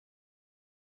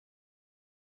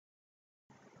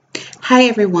Hi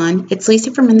everyone, it's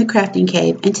Lisa from In the Crafting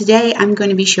Cave, and today I'm going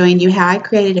to be showing you how I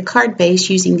created a card base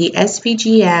using the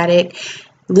SVG Attic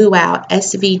Luau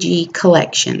SVG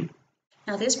collection.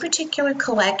 Now this particular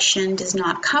collection does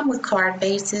not come with card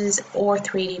bases or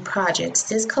 3D projects.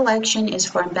 This collection is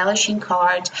for embellishing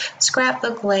cards,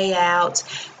 scrapbook layouts,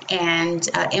 and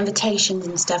invitations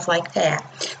and stuff like that.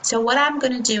 So what I'm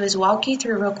going to do is walk you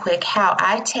through real quick how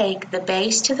I take the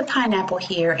base to the pineapple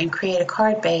here and create a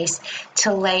card base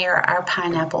to layer our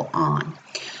pineapple on.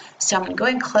 So I'm going to go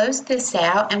ahead and close this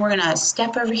out, and we're going to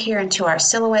step over here into our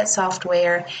Silhouette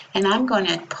software, and I'm going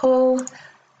to pull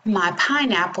my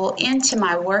pineapple into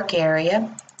my work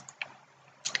area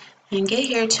and get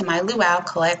here to my Luau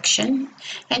collection,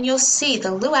 and you'll see the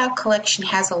Luau collection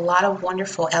has a lot of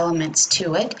wonderful elements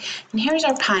to it. And here's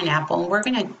our pineapple, and we're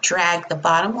going to drag the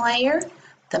bottom layer,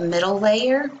 the middle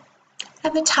layer,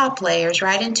 and the top layers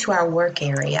right into our work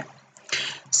area.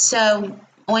 So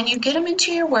when you get them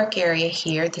into your work area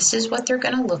here, this is what they're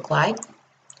going to look like.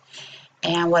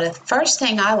 And the first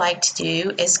thing I like to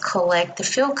do is collect the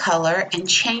fill color and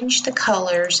change the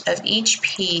colors of each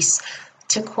piece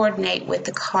to coordinate with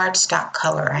the cardstock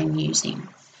color I'm using.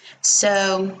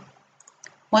 So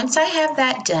once I have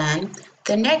that done,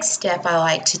 the next step I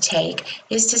like to take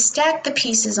is to stack the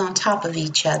pieces on top of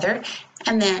each other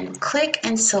and then click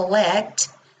and select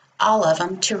all of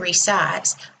them to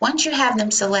resize. Once you have them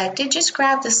selected, just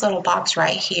grab this little box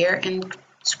right here and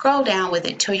scroll down with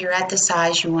it till you're at the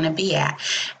size you want to be at.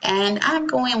 And I'm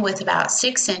going with about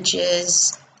 6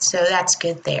 inches, so that's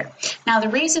good there. Now the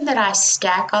reason that I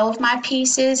stack all of my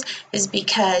pieces is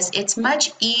because it's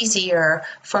much easier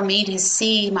for me to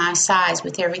see my size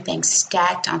with everything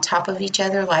stacked on top of each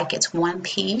other like it's one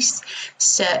piece,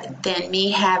 so than me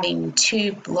having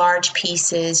two large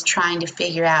pieces trying to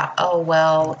figure out, oh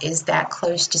well, is that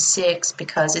close to 6,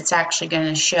 because it's actually going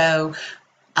to show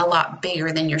a lot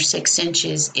bigger than your 6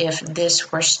 inches. If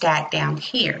this were stacked down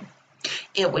here,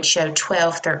 it would show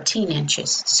 12, 13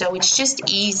 inches. So it's just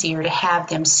easier to have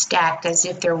them stacked as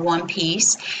if they're one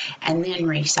piece and then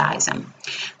resize them.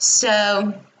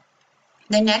 So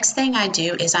the next thing I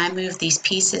do is I move these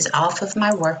pieces off of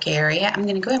my work area. I'm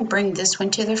going to go ahead and bring this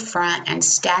one to the front and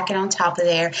stack it on top of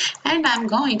there, and I'm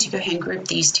going to go ahead and group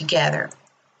these together.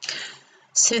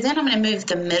 So then I'm going to move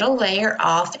the middle layer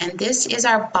off, and this is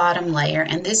our bottom layer,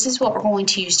 and this is what we're going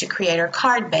to use to create our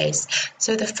card base.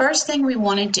 So the first thing we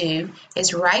want to do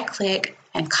is right click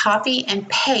and copy and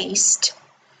paste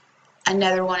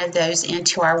another one of those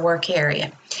into our work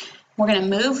area. We're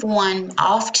going to move one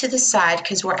off to the side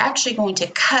because we're actually going to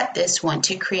cut this one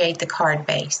to create the card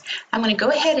base. I'm going to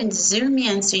go ahead and zoom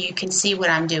in so you can see what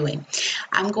I'm doing.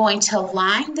 I'm going to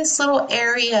line this little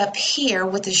area up here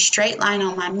with a straight line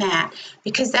on my mat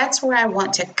because that's where I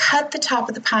want to cut the top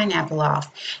of the pineapple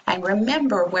off. And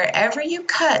remember, wherever you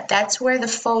cut, that's where the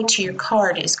fold to your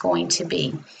card is going to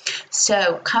be.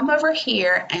 So come over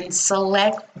here and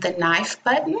select the knife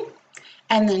button,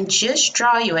 and then just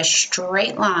draw you a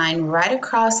straight line right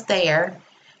across there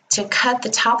to cut the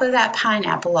top of that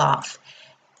pineapple off.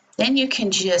 Then you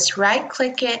can just right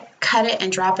click it, cut it,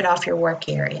 and drop it off your work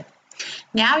area.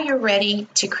 Now you're ready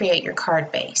to create your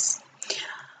card base.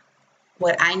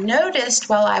 What I noticed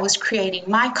while I was creating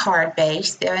my card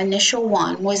base, the initial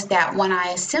one, was that when I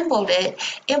assembled it,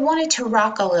 it wanted to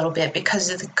rock a little bit because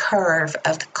of the curve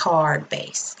of the card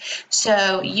base.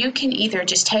 So you can either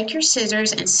just take your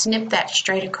scissors and snip that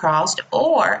straight across,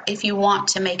 or if you want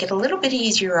to make it a little bit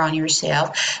easier on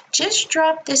yourself, just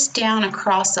drop this down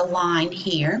across a line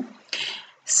here.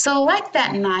 Select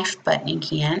that knife button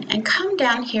again and come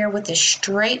down here with a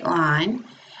straight line.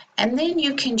 And then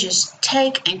you can just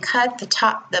take and cut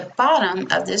the bottom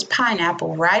of this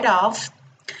pineapple right off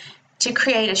to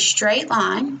create a straight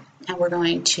line. And we're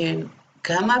going to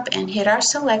come up and hit our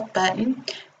select button.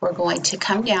 We're going to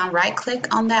come down, right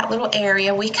click on that little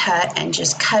area we cut, and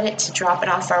just cut it to drop it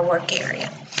off our work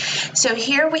area. So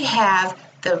here we have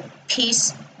the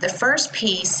first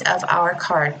piece of our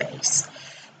card base.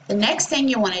 The next thing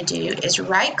you want to do is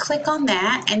right click on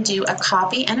that and do a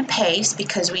copy and a paste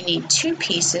because we need 2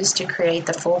 pieces to create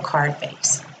the full card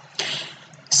base.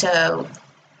 So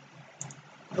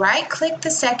right click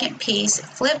the second piece,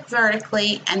 flip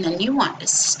vertically, and then you want to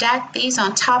stack these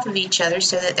on top of each other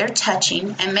so that they're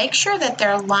touching, and make sure that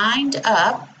they're lined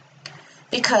up,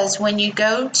 because when you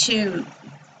go to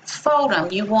fold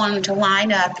them, you want them to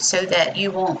line up so that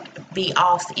you won't be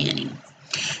off any.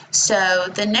 So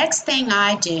the next thing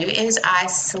I do is I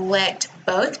select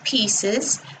both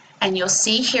pieces, and you'll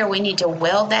see here we need to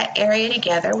weld that area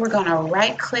together. We're going to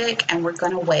right click and we're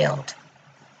going to weld.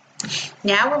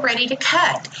 Now we're ready to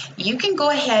cut. You can go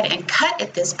ahead and cut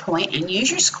at this point and use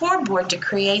your scoreboard to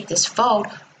create this fold,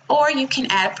 or you can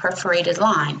add a perforated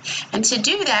line. And to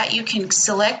do that, you can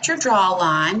select your draw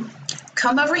line,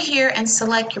 come over here and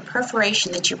select your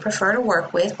perforation that you prefer to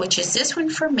work with, which is this one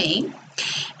for me,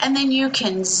 and then you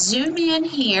can zoom in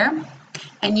here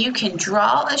and you can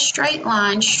draw a straight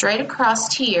line straight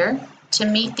across here to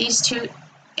meet these two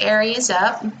areas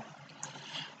up.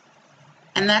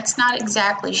 And that's not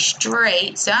exactly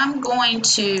straight, so I'm going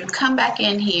to come back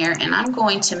in here and I'm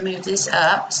going to move this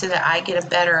up so that I get a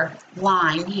better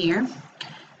line here.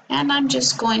 And I'm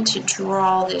just going to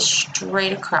draw this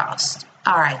straight across.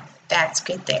 All right, that's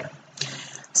good there.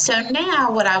 So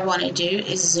now what I want to do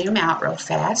is zoom out real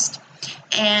fast.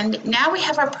 And now we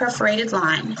have our perforated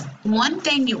line. One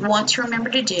thing you want to remember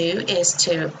to do is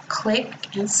to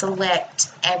click and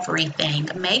select everything.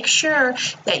 Make sure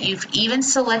that you've even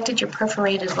selected your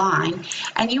perforated line,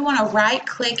 and you want to right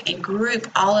click and group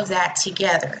all of that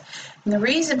together. And the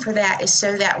reason for that is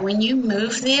so that when you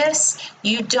move this,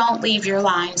 you don't leave your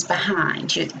lines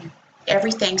behind.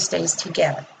 Everything stays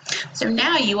together. So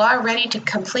now you are ready to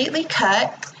completely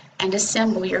cut and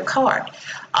assemble your card.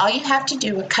 All you have to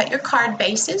do is cut your card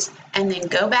bases and then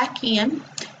go back in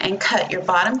and cut your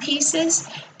bottom pieces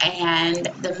and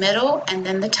the middle and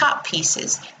then the top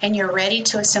pieces, and you're ready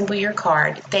to assemble your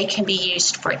card. They can be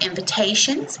used for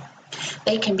invitations.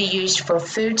 They can be used for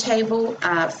food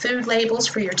labels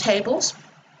for your tables.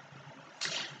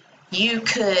 You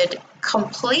could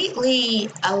completely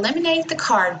eliminate the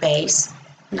card base,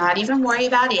 not even worry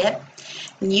about it.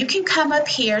 And you can come up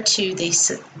here to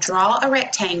the draw a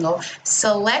rectangle,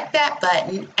 select that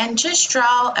button, and just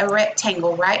draw a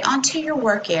rectangle right onto your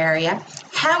work area,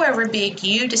 however big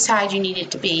you decide you need it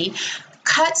to be.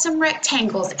 Cut some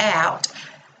rectangles out.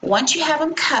 Once you have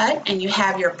them cut and you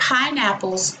have your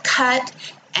pineapples cut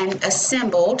and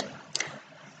assembled,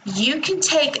 you can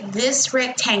take this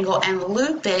rectangle and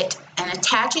loop it and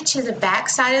attach it to the back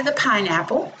side of the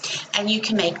pineapple, and you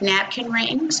can make napkin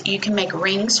rings. You can make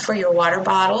rings for your water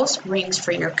bottles, rings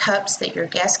for your cups that your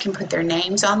guests can put their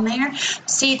names on there.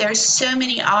 See, there's so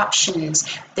many options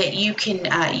that you can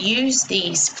use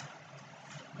this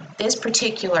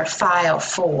particular file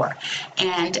for.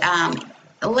 And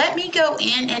let me go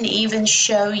in and even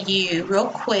show you real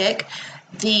quick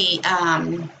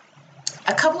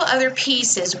a couple of other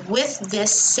pieces with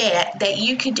this set that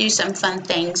you could do some fun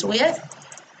things with.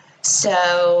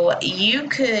 So you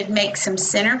could make some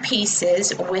center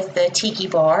pieces with the tiki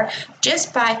bar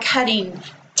just by cutting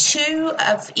 2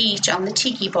 of each on the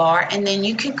tiki bar, and then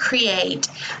you could create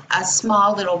a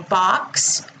small little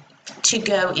box to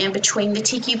go in between the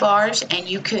tiki bars, and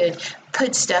you could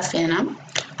put stuff in them.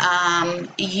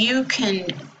 You can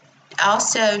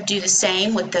also do the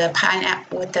same with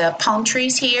the palm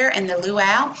trees here and the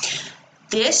luau.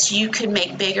 This you could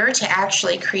make bigger to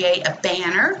actually create a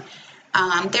banner.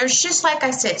 There's just, like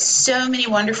I said, so many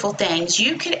wonderful things.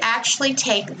 You could actually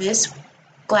take this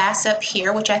glass up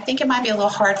here, which I think it might be a little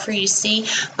hard for you to see,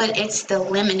 but it's the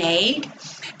lemonade,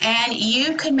 and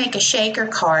you could make a shaker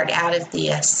card out of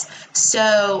this.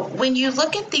 So when you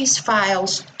look at these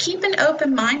files, keep an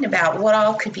open mind about what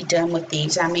all could be done with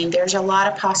these. I mean, there's a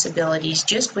lot of possibilities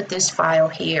just with this file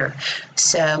here.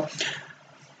 So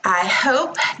I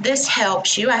hope this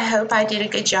helps you. I hope I did a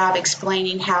good job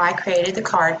explaining how I created the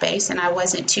card base and I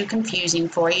wasn't too confusing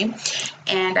for you.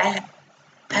 And I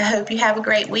hope you have a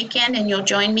great weekend and you'll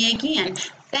join me again.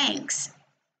 Thanks.